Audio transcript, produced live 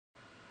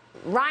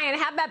Ryan,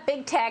 how about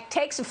big tech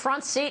takes a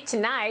front seat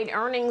tonight?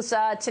 Earnings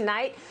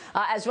tonight,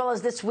 as well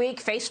as this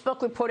week.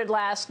 Facebook reported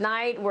last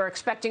night. We're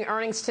expecting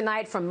earnings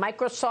tonight from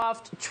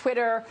Microsoft,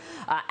 Twitter,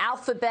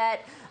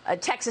 Alphabet,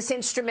 Texas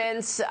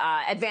Instruments,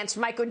 Advanced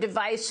Micro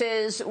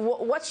Devices.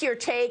 What's your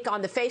take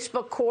on the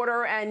Facebook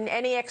quarter and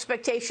any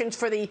expectations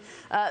for the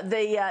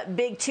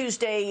big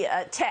Tuesday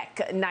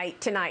tech night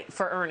tonight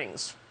for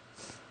earnings?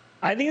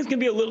 I think it's going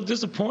to be a little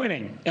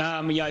disappointing.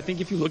 I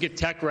think if you look at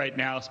tech right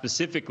now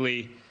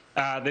specifically,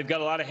 they've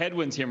got a lot of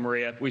headwinds here,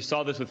 Maria. We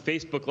saw this with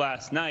Facebook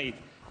last night.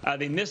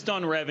 They missed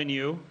on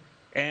revenue,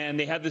 and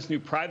they had this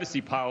new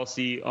privacy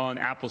policy on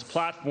Apple's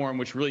platform,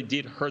 which really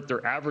did hurt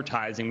their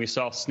advertising. We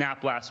saw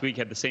Snap last week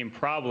had the same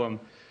problem.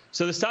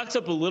 So the stock's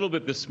up a little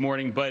bit this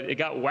morning, but it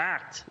got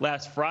whacked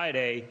last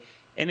Friday.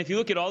 And if you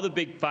look at all the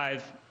big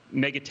five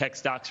mega tech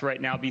stocks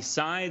right now,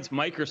 besides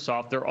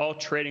Microsoft, they're all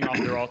trading off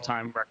their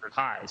all-time record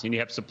highs. And you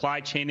have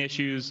supply chain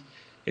issues.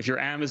 If you're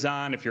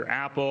Amazon, if you're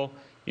Apple,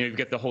 you've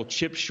got the whole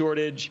chip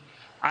shortage.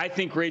 I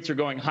think rates are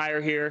going higher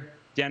here,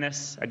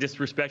 Dennis. I just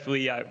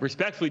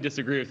respectfully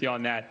disagree with you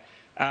on that.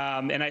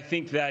 And I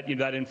think that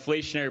that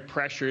inflationary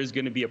pressure is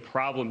going to be a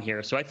problem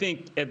here. So I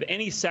think of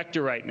any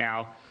sector right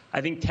now,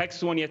 I think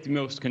tech's the one you have to be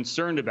most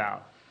concerned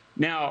about.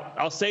 Now,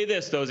 I'll say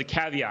this, though, as a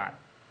caveat.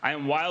 I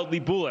am wildly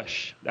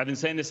bullish. I've been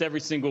saying this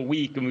every single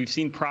week, and we've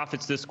seen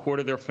profits this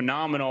quarter. They're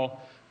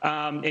phenomenal.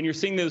 And you're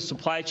seeing those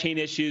supply chain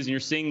issues, and you're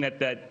seeing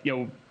that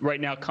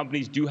right now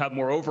companies do have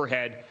more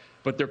overhead,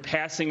 but they're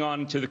passing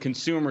on to the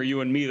consumer,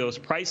 you and me, those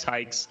price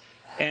hikes.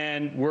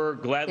 And we're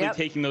gladly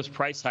taking those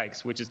price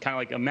hikes, which is kind of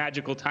like a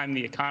magical time in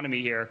the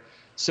economy here.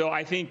 So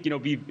I think,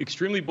 be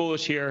extremely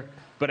bullish here,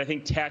 but I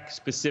think tech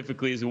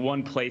specifically is the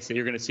one place that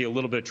you're going to see a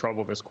little bit of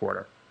trouble this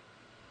quarter.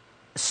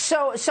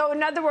 So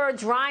in other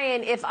words,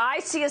 Ryan, if I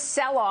see a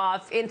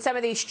sell-off in some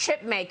of these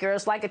chip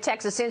makers, like a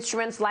Texas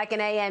Instruments, like an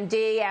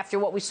AMD, after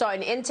what we saw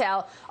in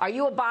Intel, are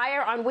you a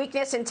buyer on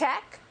weakness in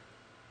tech?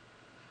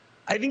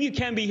 I think you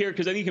can be here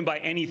because I think you can buy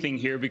anything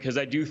here because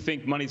I do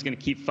think money's going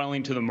to keep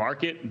funneling to the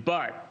market.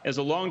 But as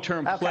a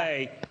long-term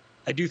play,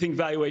 I do think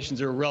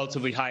valuations are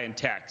relatively high in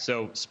tech.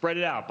 So spread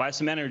it out. Buy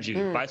some energy.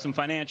 Buy some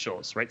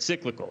financials, right?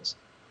 Cyclicals.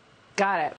 Got it.